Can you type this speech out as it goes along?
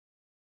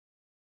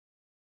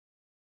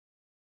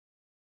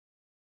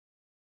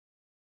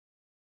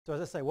So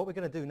as I say, what we're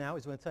going to do now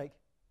is we're going to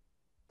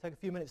take a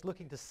few minutes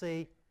looking to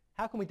see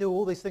how can we do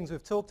all these things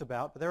we've talked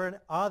about, but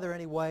are there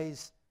any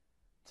ways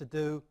to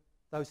do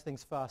those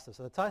things faster?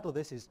 So the title of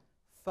this is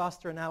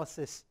Faster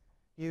Analysis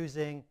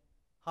Using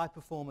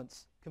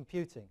High-Performance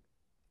Computing.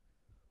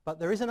 But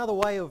there is another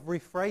way of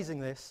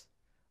rephrasing this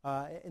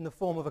in the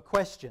form of a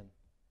question.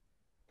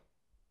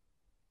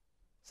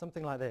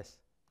 Something like this.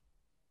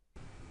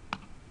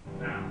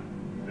 Now,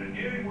 is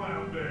there anyone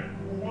out there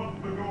who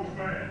wants to go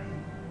fast?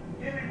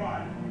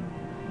 Anybody?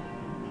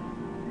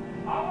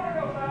 I want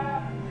to go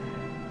fast.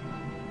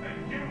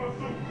 And give him a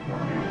suit.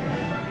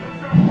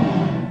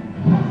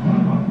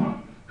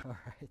 All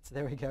right, so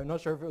there we go.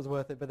 Not sure if it was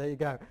worth it, but there you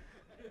go.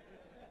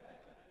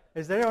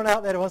 Is there anyone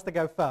out there who wants to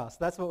go fast?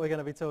 That's what we're going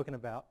to be talking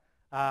about.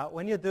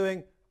 When you're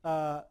doing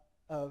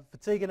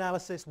fatigue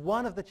analysis,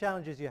 one of the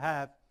challenges you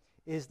have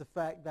is the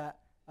fact that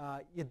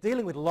you're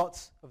dealing with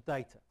lots of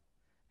data.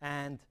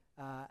 And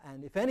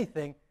if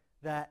anything,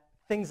 that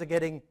things are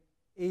getting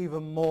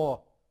even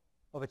more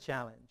of a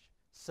challenge.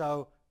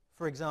 So,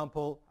 for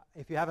example,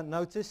 if you haven't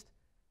noticed,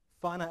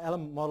 finite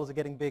element models are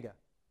getting bigger.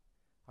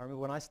 I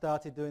remember when I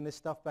started doing this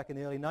stuff back in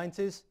the early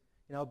 90s,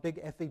 a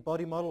big FE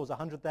body model was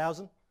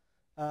 100,000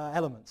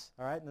 elements,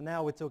 all right? And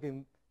now we're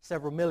talking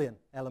several million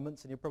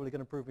elements, and you're probably going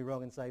to prove me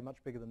wrong and say much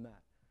bigger than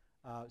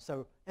that.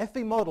 So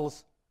FE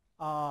models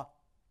are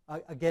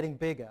getting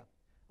bigger.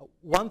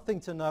 One thing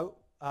to note,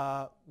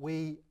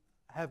 we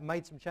have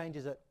made some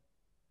changes at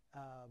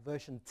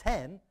version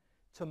 10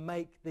 to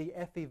make the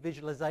FE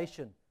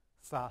visualization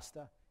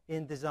faster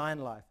in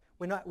DesignLife.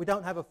 We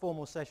don't have a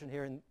formal session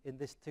here in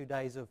this 2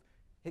 days of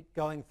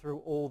going through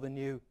all the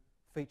new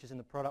features in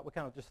the product. We're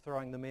kind of just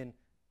throwing them in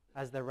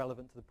as they're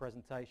relevant to the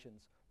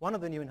presentations. One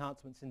of the new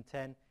enhancements in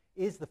 10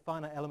 is the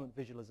finite element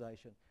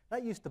visualization.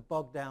 That used to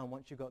bog down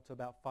once you got to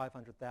about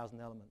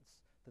 500,000 elements,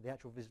 that the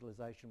actual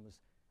visualization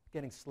was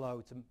getting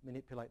slow to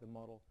manipulate the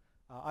model.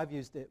 I've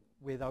used it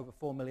with over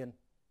 4 million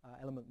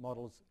element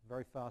models,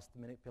 very fast to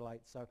manipulate.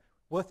 So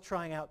worth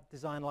trying out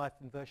DesignLife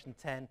in version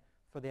 10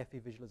 for the FE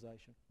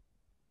visualization.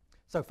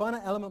 So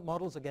finite element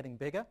models are getting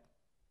bigger.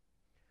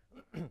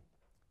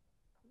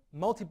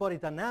 Multi-body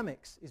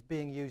dynamics is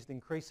being used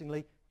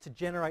increasingly to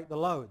generate the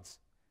loads.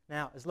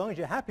 Now, as long as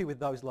you're happy with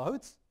those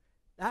loads,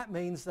 that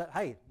means that,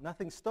 hey,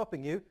 nothing's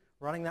stopping you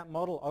running that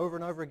model over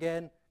and over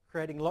again,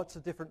 creating lots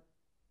of different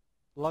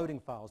loading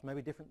files,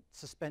 maybe different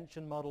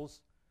suspension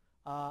models.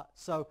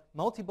 So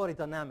multi-body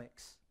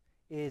dynamics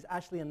is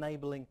actually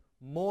enabling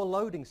more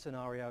loading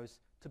scenarios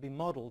to be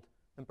modeled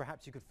than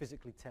perhaps you could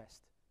physically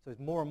test. So there's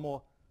more and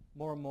more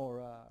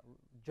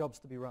jobs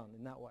to be run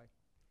in that way.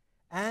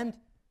 And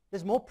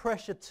there's more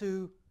pressure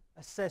to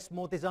assess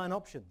more design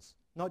options.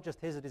 Not just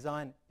here's a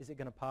design, is it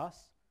going to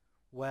pass?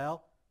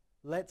 Well,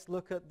 let's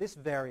look at this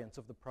variant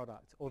of the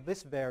product, or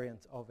this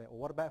variant of it, or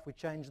what about if we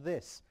change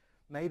this?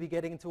 Maybe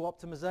getting into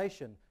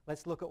optimization.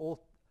 Let's look at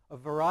a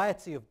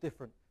variety of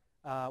different,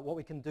 what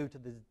we can do to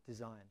the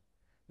design.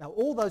 Now,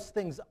 all those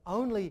things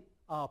only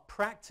are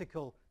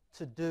practical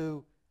to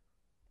do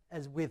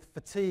as with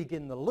fatigue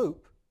in the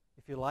loop,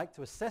 if you like,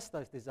 to assess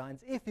those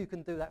designs, if you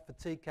can do that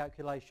fatigue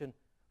calculation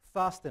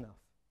fast enough.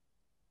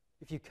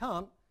 If you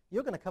can't,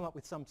 you're going to come up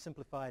with some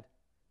simplified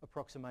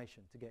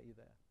approximation to get you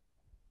there.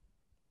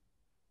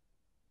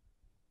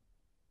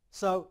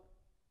 So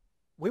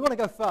we want to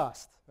go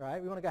fast,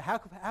 right? We want to go,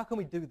 how can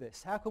we do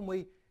this? How can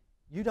we,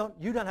 you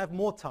don't have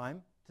more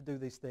time to do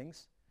these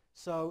things.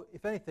 So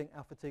if anything,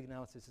 our fatigue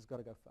analysis has got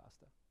to go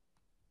faster.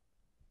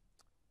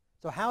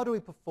 So how do we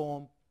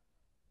perform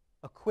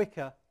a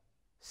quicker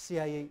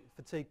CAE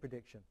fatigue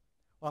prediction?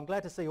 Well, I'm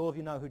glad to see all of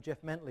you know who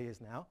Jeff Mentley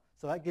is now.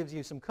 So that gives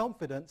you some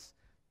confidence.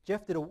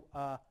 Jeff did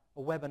a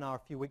webinar a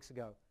few weeks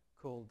ago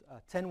called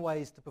 10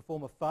 Ways to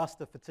Perform a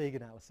Faster Fatigue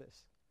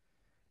Analysis.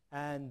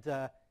 And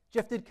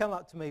Jeff did come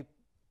up to me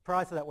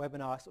prior to that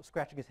webinar, sort of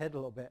scratching his head a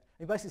little bit.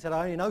 He basically said,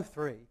 I only know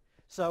 3.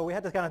 So we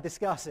had to kind of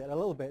discuss it a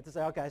little bit to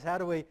say, okay, so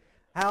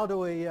how do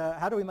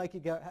we make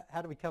it go,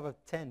 how do we cover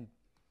 10?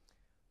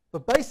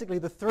 But basically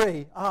the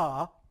 3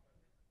 are,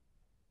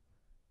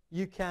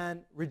 you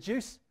can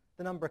reduce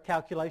the number of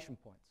calculation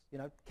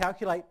points.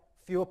 Calculate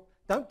fewer,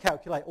 don't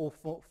calculate all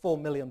 4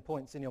 million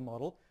points in your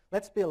model.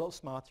 Let's be a little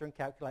smarter and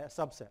calculate a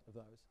subset of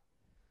those.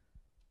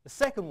 The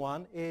second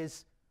one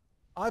is,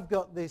 I've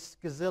got this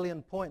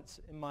gazillion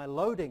points in my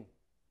loading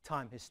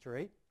time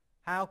history.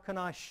 How can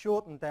I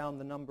shorten down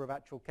the number of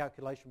actual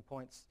calculation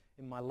points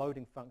in my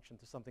loading function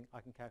to something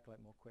I can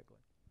calculate more quickly?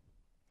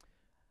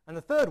 And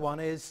the third one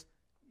is,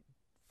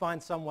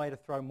 find some way to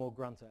throw more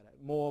grunt at it,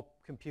 more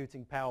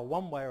computing power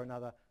one way or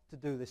another to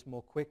do this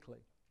more quickly.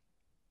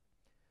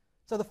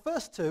 So the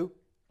first 2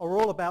 are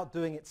all about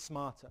doing it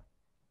smarter.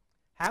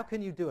 How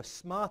can you do a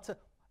smarter,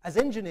 as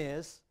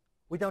engineers,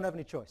 we don't have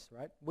any choice,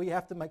 right? We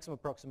have to make some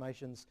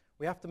approximations,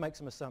 we have to make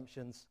some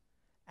assumptions,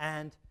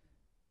 and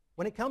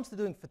when it comes to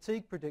doing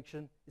fatigue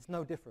prediction, it's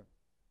no different.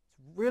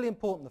 It's really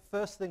important. The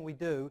first thing we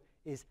do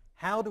is,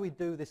 how do we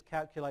do this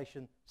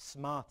calculation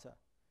smarter?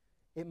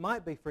 It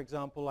might be, for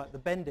example, like the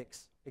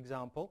Bendix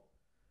example.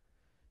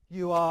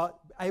 you are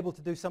able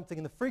to do something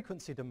in the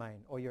frequency domain,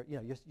 or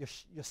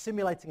you're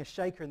simulating a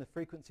shaker in the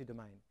frequency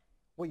domain.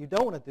 What you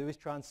don't want to do is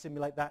try and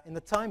simulate that in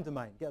the time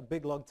domain. Get a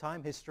big log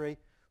time history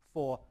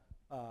for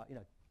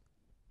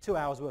 2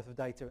 hours worth of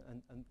data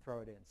and throw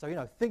it in.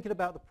 So thinking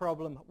about the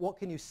problem, what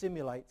can you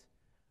simulate,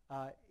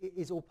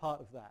 is all part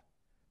of that.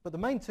 But the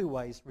main two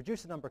ways,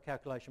 reduce the number of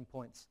calculation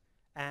points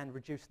and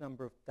reduce the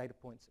number of data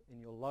points in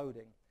your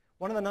loading.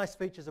 One of the nice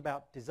features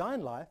about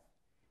DesignLife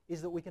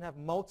is that we can have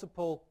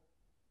multiple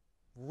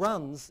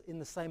runs in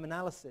the same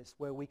analysis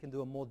where we can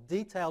do a more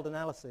detailed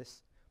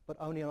analysis but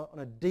only on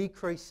a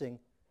decreasing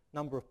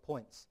number of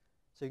points.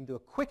 So you can do a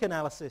quick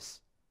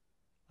analysis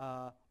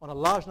on a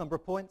large number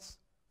of points,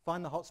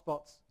 find the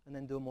hotspots, and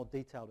then do a more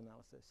detailed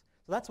analysis.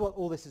 So that's what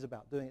all this is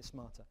about, doing it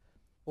smarter.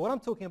 But what I'm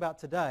talking about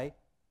today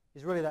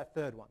is really that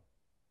third one.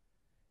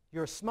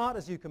 You're as smart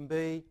as you can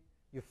be.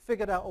 You've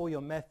figured out all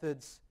your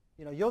methods.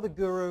 You're the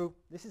guru.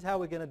 This is how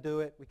we're going to do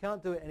it. We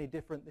can't do it any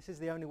different. This is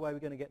the only way we're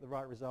going to get the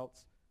right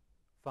results.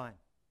 Fine.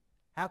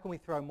 How can we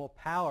throw more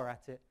power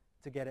at it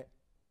to get it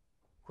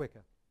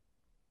quicker?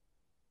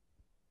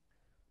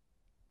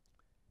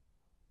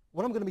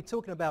 What I'm going to be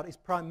talking about is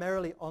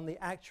primarily on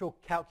the actual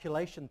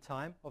calculation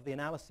time of the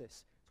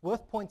analysis. It's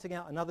worth pointing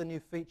out another new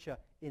feature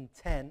in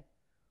 10.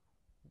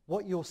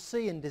 What you'll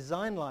see in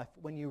DesignLife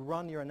when you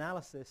run your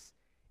analysis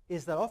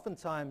is that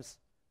oftentimes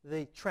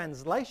the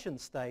translation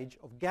stage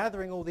of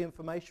gathering all the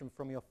information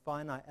from your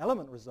finite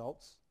element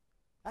results,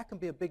 that can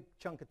be a big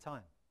chunk of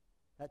time.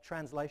 That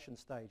translation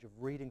stage of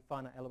reading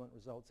finite element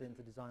results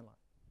into DesignLife.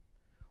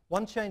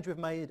 One change we've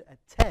made at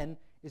 10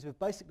 is we've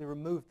basically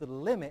removed the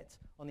limit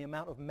on the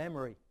amount of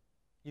memory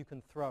you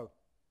can throw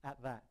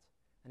at that.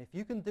 And if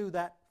you can do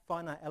that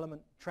finite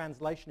element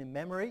translation in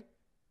memory,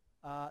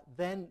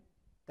 then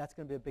that's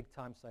going to be a big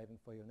time saving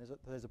for you. And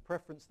there's a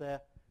preference there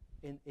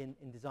in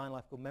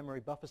DesignLife called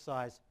memory buffer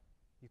size.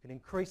 You can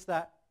increase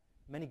that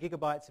many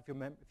gigabytes if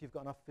you've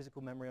got enough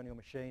physical memory on your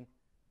machine.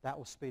 That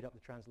will speed up the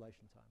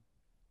translation time.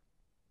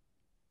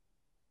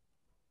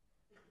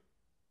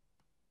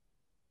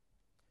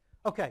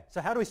 Okay,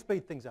 so how do we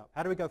speed things up?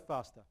 How do we go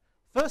faster?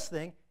 First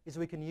thing is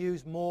we can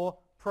use more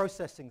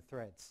processing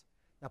threads.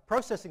 Now,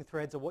 processing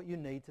threads are what you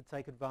need to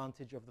take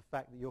advantage of the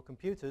fact that your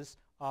computers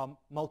are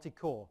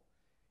multi-core.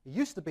 It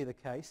used to be the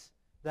case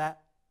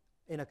that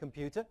in a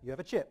computer you have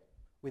a chip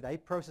with a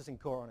processing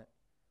core on it.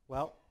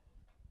 Well,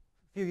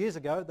 a few years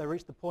ago they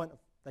reached the point of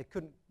they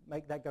couldn't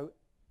make that go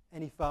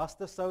any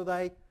faster, so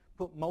they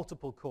put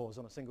multiple cores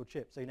on a single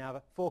chip. So you now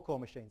have 4-core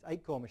machines,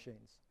 8-core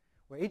machines,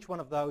 where each one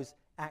of those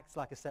acts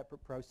like a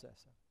separate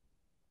processor.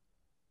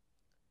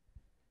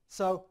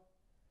 So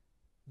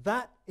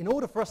that, in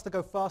order for us to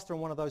go faster on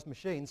one of those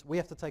machines, we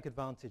have to take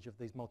advantage of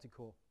these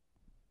multi-core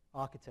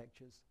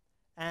architectures.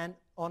 And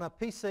on a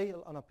PC,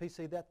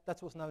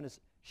 that's what's known as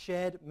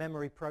shared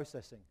memory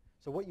processing.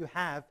 So what you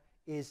have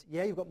is,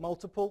 you've got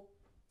multiple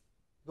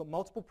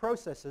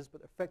processors,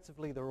 but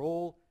effectively they're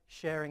all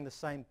sharing the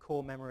same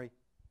core memory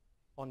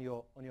on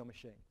your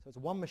machine. So it's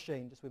one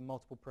machine just with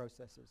multiple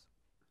processors.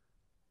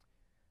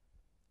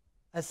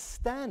 As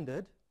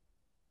standard,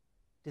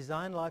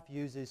 DesignLife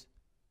uses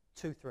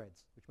 2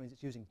 threads, which means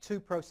it's using 2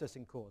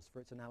 processing cores for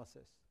its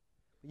analysis.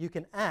 But you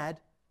can add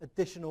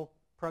additional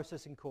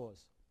processing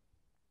cores.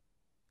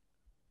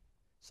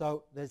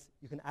 So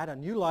you can add a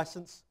new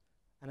license,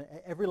 and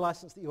every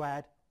license that you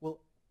add will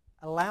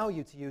allow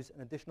you to use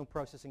an additional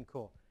processing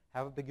core.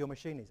 However big your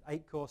machine is,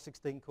 8-core,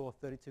 16-core,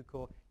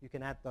 32-core, you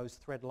can add those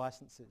thread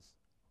licenses.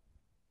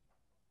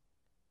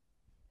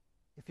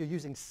 If you're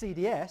using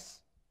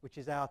CDS, which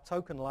is our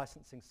token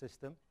licensing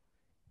system,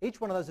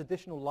 each one of those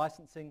additional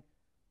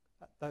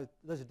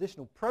those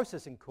additional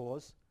processing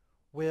cores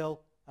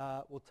will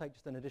take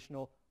just an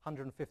additional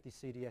 150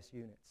 CDS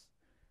units.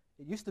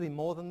 It used to be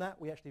more than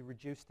that. We actually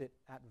reduced it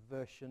at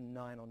version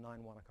 9 or 9.1. I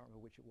can't remember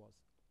which it was.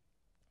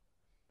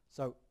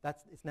 So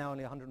it's now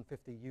only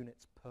 150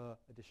 units per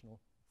additional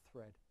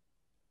thread.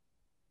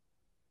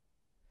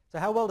 So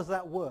how well does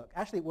that work?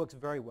 Actually, it works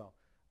very well.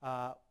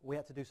 We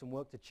had to do some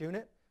work to tune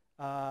it.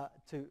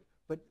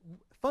 But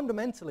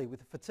fundamentally, with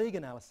the fatigue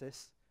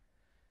analysis,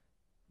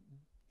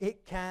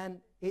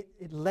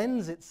 it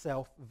lends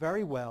itself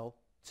very well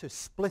to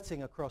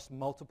splitting across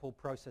multiple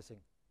processing,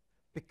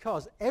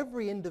 because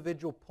every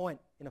individual point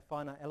in a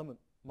finite element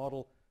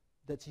model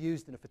that's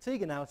used in a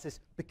fatigue analysis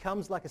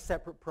becomes like a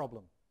separate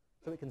problem.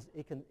 So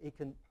it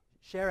can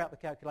share out the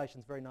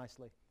calculations very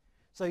nicely.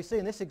 So you see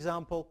in this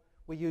example,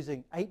 we're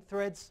using 8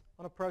 threads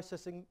on a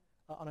processing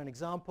on an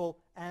example,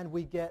 and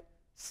we get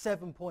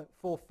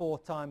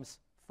 7.44 times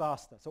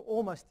faster. So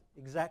almost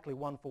exactly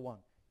 1 for 1.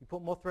 You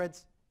put more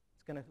threads,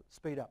 it's going to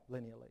speed up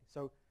linearly.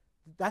 So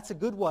that's a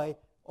good way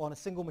on a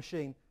single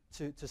machine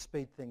to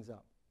speed things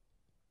up.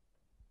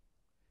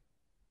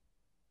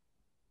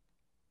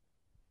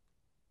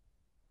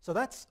 So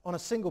that's on a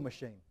single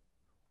machine.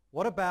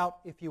 What about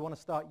if you want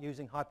to start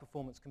using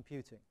high-performance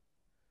computing?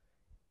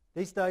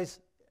 These days,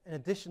 in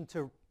addition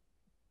to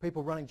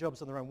people running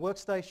jobs on their own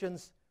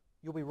workstations,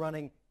 you'll be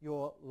running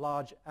your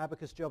large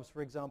Abacus jobs,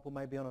 for example,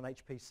 maybe on an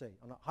HPC,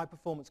 on a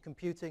high-performance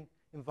computing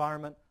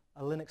environment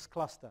a Linux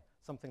cluster,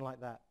 something like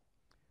that.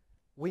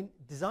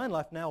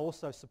 DesignLife now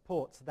also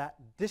supports that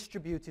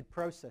distributed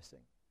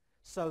processing,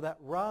 so that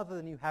rather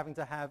than you having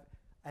to have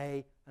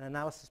an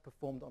analysis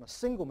performed on a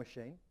single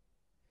machine,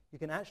 you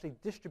can actually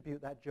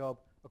distribute that job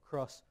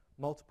across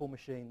multiple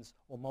machines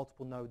or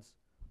multiple nodes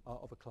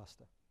of a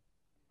cluster.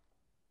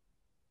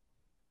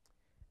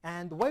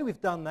 And the way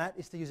we've done that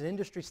is to use an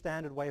industry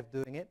standard way of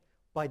doing it.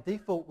 By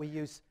default, we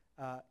use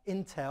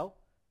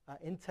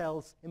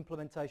Intel's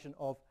implementation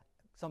of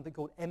something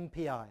called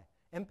MPI.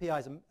 MPI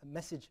is a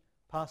message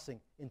passing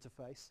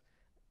interface.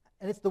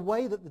 And it's the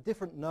way that the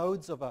different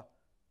nodes of a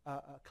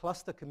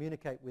cluster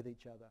communicate with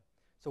each other.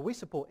 So we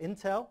support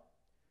Intel.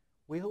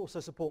 We also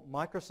support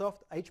Microsoft,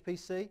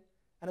 HPC.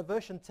 And at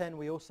version 10,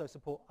 we also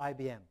support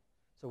IBM.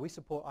 So we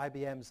support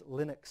IBM's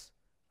Linux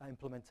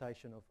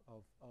implementation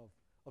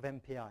of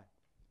MPI.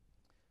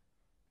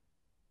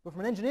 But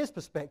from an engineer's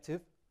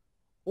perspective,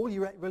 all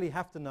you really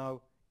have to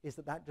know is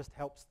that that just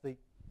helps the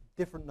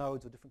different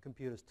nodes or different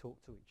computers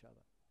talk to each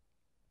other.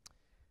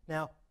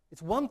 Now,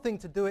 it's one thing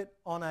to do it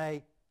on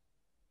a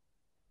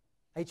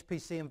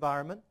HPC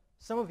environment.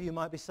 Some of you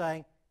might be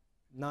saying,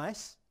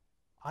 nice,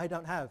 I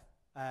don't have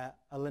a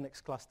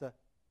Linux cluster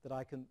that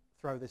I can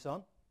throw this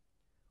on.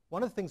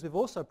 One of the things we've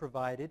also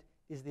provided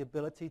is the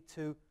ability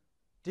to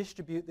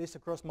distribute this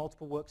across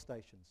multiple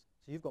workstations.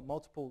 So you've got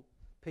multiple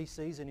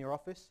PCs in your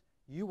office.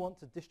 You want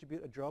to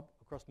distribute a job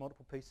across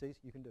multiple PCs,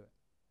 you can do it.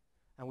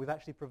 And we've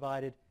actually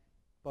provided,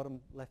 bottom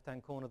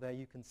left-hand corner there,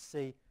 you can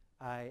see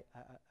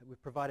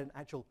we've provided an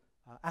actual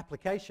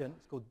application.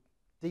 It's called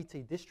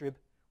DT Distrib,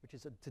 which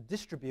is to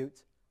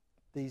distribute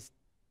these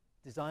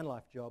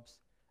DesignLife jobs.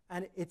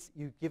 And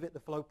you give it the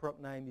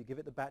flowproc name, you give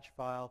it the batch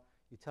file,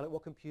 you tell it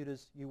what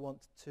computers you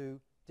want to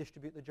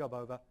distribute the job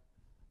over,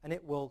 and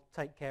it will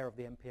take care of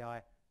the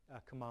MPI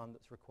command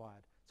that's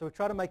required. So we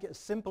try to make it as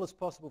simple as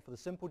possible for the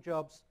simple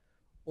jobs,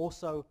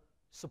 also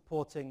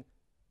supporting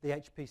the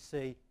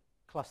HPC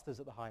clusters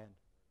at the high end.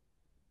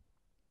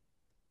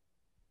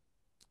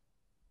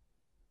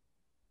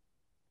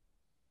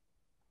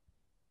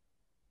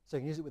 So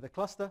you can use it with a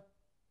cluster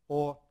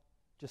or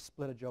just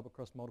split a job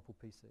across multiple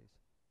PCs.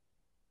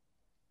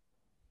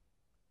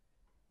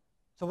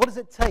 So what does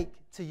it take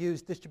to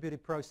use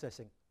distributed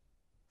processing?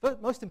 The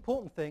most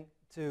important thing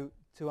to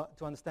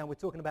understand, we're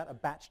talking about a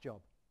batch job.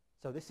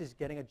 So this is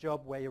getting a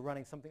job where you're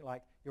running something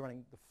like, you're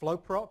running the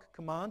flowproc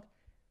command.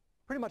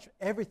 Pretty much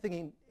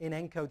everything in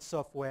ENCODE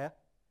software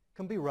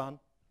can be run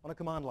on a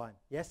command line.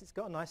 Yes, it's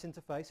got a nice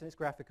interface and it's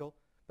graphical,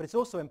 but it's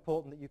also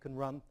important that you can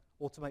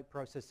automate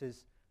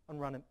processes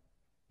and run it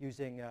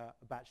using a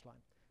batch line.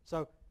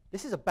 So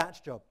this is a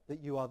batch job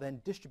that you are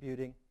then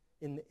distributing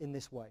in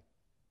this way.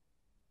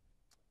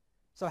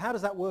 So how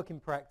does that work in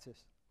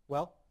practice?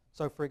 Well,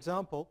 so for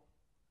example,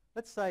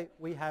 let's say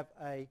we have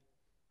a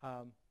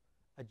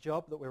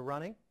job that we're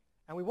running,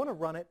 and we want to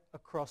run it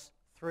across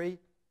 3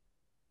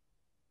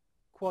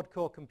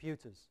 quad-core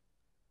computers.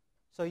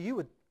 So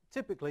you'd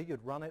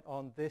run it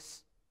on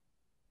this,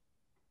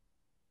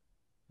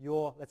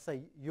 let's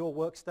say your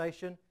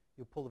workstation.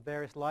 You'll pull the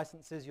various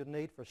licenses you'd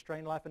need for a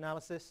strain life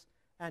analysis,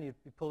 and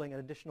you'd be pulling an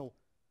additional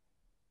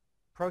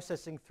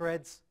processing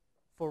threads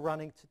for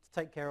running to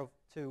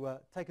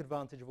take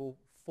advantage of all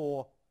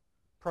 4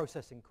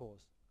 processing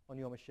cores on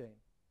your machine.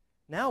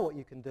 Now what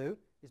you can do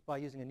is, by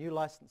using a new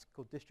license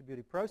called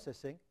distributed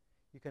processing,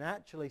 you can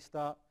actually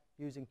start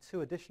using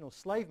 2 additional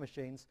slave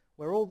machines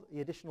where all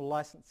the additional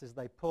licenses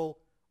they pull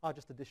are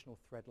just additional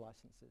thread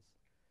licenses.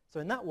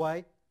 So in that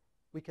way,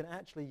 we can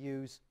actually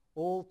use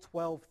all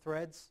 12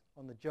 threads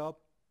on the job,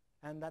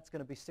 and that's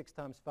going to be 6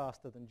 times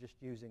faster than just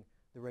using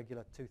the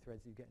regular 2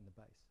 threads that you get in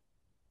the base.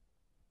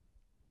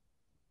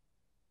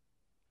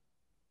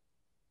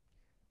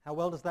 How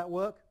well does that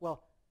work?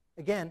 Well,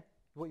 again,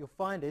 what you'll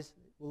find is,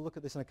 we'll look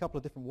at this in a couple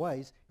of different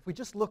ways. If we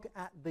just look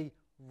at the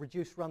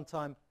reduced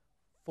runtime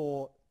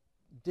for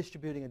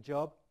distributing a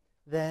job,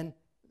 then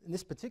in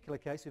this particular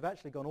case, we've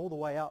actually gone all the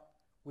way up.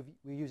 We're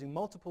using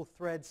multiple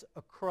threads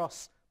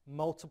across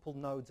multiple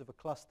nodes of a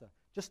cluster.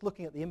 Just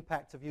looking at the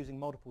impact of using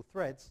multiple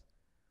threads,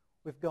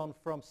 we've gone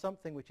from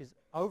something which is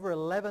over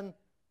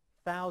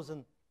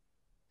 11,000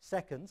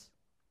 seconds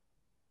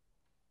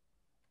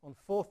on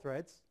 4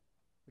 threads,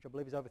 which I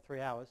believe is over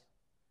 3 hours,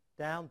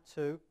 down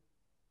to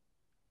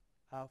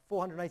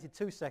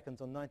 482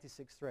 seconds on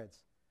 96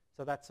 threads.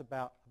 So that's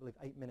about, I believe,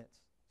 8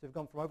 minutes. So we've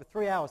gone from over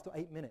 3 hours to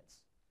 8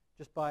 minutes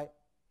just by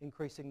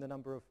increasing the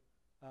number of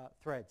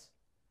threads.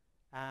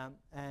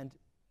 And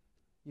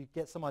you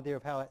get some idea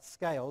of how it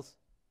scales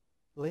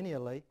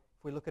linearly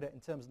if we look at it in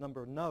terms of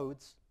number of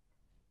nodes.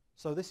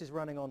 So this is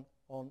running on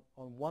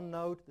one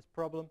node, this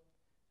problem.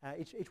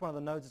 Each one of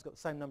the nodes has got the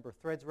same number of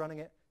threads running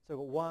it. So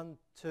we've got 1,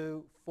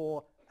 2,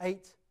 4,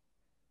 8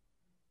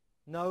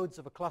 nodes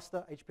of a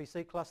cluster,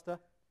 HPC cluster,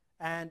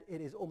 and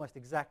it is almost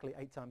exactly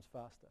 8 times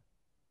faster.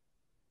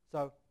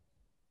 So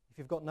if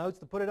you've got nodes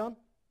to put it on,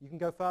 you can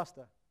go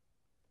faster.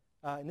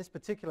 In this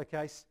particular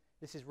case,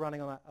 this is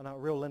running on a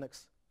real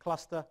Linux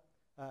cluster,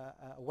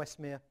 a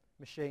Westmere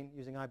machine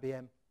using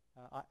IBM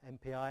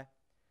MPI.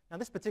 Now,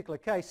 this particular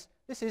case,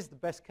 this is the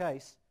best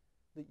case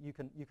that you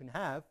can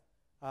have.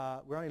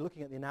 We're only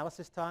looking at the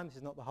analysis time. This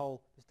is not the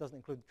whole. This doesn't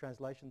include the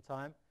translation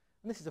time.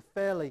 And this is a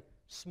fairly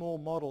small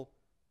model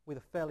with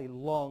a fairly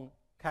long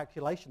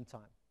calculation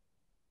time.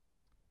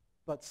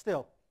 But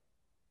still,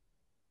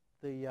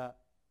 the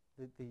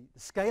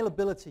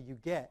scalability you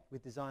get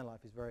with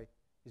DesignLife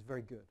is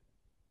very good.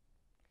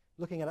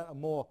 Looking at a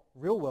more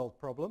real-world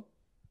problem,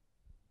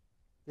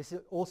 this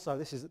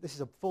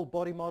is a full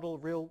body model,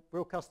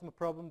 real customer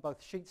problem,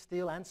 both sheet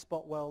steel and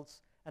spot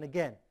welds. And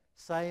again,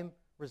 same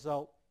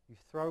result. You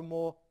throw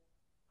more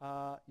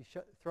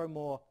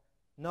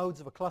nodes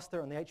of a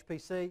cluster on the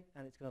HPC,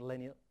 and it's going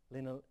to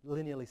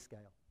linearly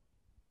scale.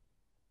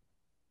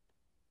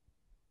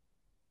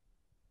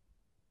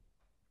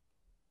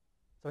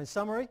 So in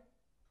summary,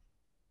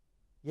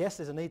 yes,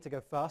 there's a need to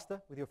go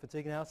faster with your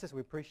fatigue analysis.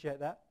 We appreciate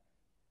that.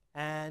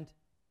 And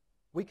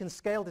we can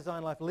scale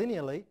DesignLife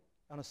linearly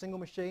on a single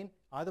machine,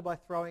 either by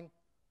throwing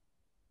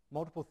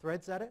multiple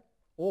threads at it,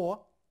 or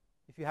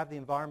if you have the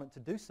environment to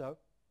do so,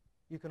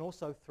 you can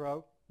also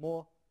throw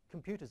more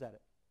computers at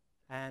it,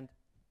 and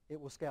it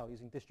will scale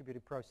using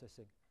distributed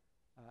processing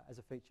as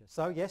a feature.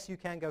 So yes, you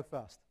can go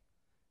fast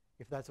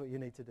if that's what you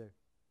need to do.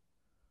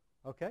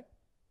 Okay?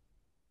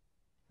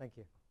 Thank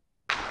you.